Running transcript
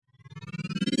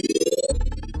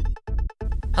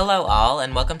Hello all,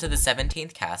 and welcome to the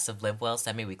 17th cast of Live Well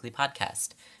semi-weekly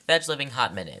podcast, Veg Living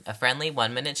Hot Minute, a friendly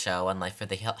 1-minute show on life for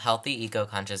the healthy,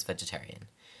 eco-conscious vegetarian.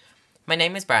 My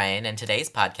name is Brian, and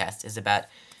today's podcast is about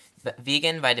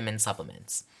vegan vitamin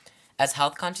supplements. As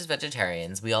health-conscious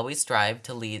vegetarians, we always strive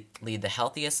to lead the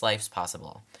healthiest lives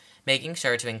possible, making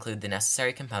sure to include the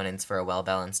necessary components for a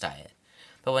well-balanced diet.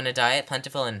 But when a diet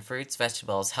plentiful in fruits,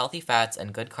 vegetables, healthy fats,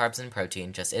 and good carbs and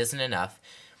protein just isn't enough,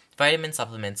 vitamin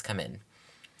supplements come in.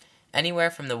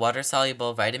 Anywhere from the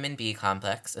water-soluble vitamin B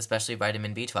complex, especially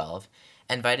vitamin B12,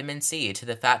 and vitamin C to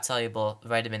the fat-soluble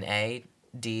vitamin A,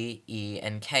 D, E,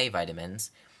 and K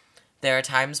vitamins, there are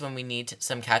times when we need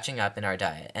some catching up in our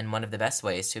diet, and one of the best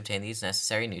ways to obtain these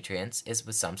necessary nutrients is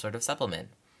with some sort of supplement.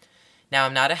 Now,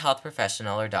 I'm not a health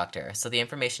professional or doctor, so the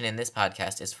information in this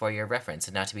podcast is for your reference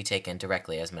and not to be taken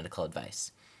directly as medical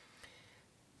advice.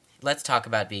 Let's talk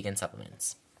about vegan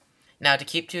supplements. Now, to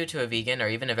keep true to a vegan or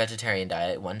even a vegetarian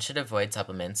diet, one should avoid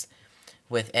supplements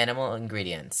with animal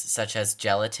ingredients, such as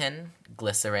gelatin,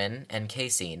 glycerin, and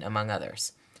casein, among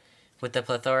others. With the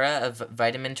plethora of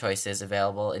vitamin choices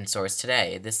available in stores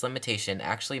today, this limitation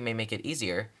actually may make it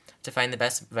easier to find the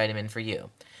best vitamin for you,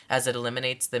 as it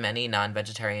eliminates the many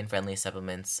non-vegetarian-friendly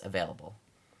supplements available.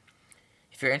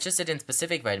 If you're interested in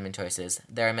specific vitamin choices,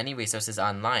 there are many resources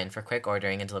online for quick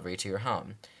ordering and delivery to your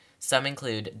home. Some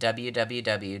include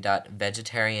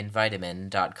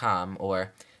www.vegetarianvitamin.com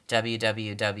or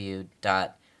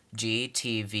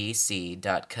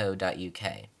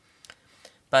www.gtvc.co.uk.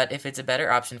 But if it's a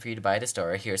better option for you to buy at a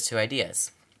store, here's 2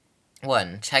 ideas.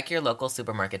 1. Check your local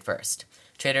supermarket first,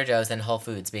 Trader Joe's and Whole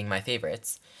Foods being my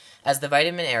favorites, as the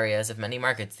vitamin areas of many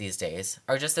markets these days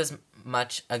are just as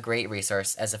much a great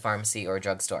resource as a pharmacy or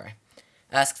drugstore.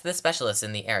 Ask the specialists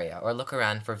in the area or look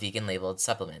around for vegan-labeled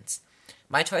supplements.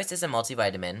 My choice is a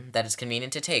multivitamin that is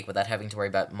convenient to take without having to worry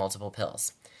about multiple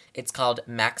pills. It's called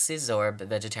Maxisorb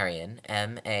Vegetarian,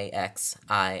 M-A-X-I-S-O-R-B,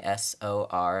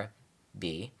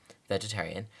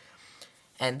 Vegetarian.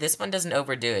 And this one doesn't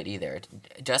overdo it either.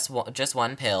 Just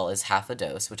one pill is half a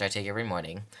dose, which I take every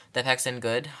morning, that packs in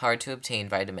good, hard-to-obtain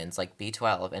vitamins like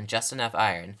B12 and just enough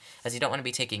iron, as you don't want to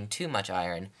be taking too much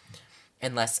iron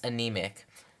unless anemic.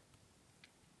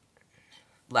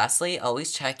 Lastly,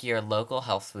 always check your local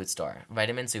health food store,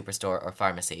 vitamin superstore, or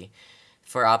pharmacy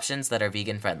for options that are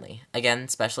vegan-friendly. Again,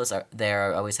 specialists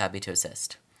are always happy to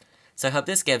assist. So I hope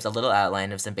this gives a little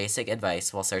outline of some basic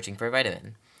advice while searching for a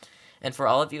vitamin. And for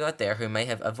all of you out there who may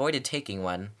have avoided taking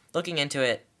one, look into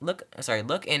it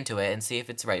and see if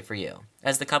it's right for you,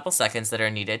 as the couple seconds that are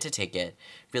needed to take it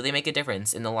really make a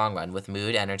difference in the long run with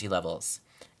mood, energy levels,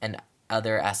 and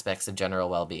other aspects of general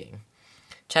well-being.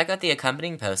 Check out the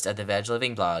accompanying post at the Veg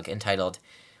Living blog entitled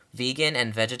Vegan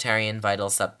and Vegetarian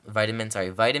Vitamin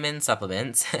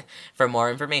Supplements for more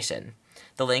information.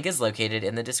 The link is located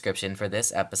in the description for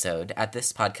this episode at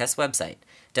this podcast website,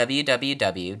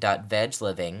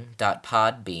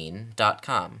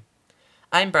 www.vegliving.podbean.com.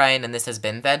 I'm Brian, and this has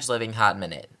been Veg Living Hot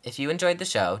Minute. If you enjoyed the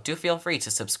show, do feel free to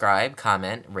subscribe,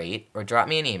 comment, rate, or drop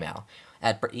me an email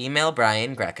at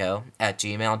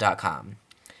emailbriangreco@gmail.com.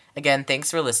 Again, thanks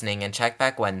for listening, and check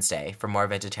back Wednesday for more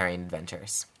vegetarian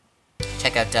adventures.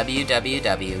 Check out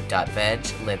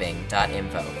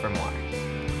www.vegliving.info for more.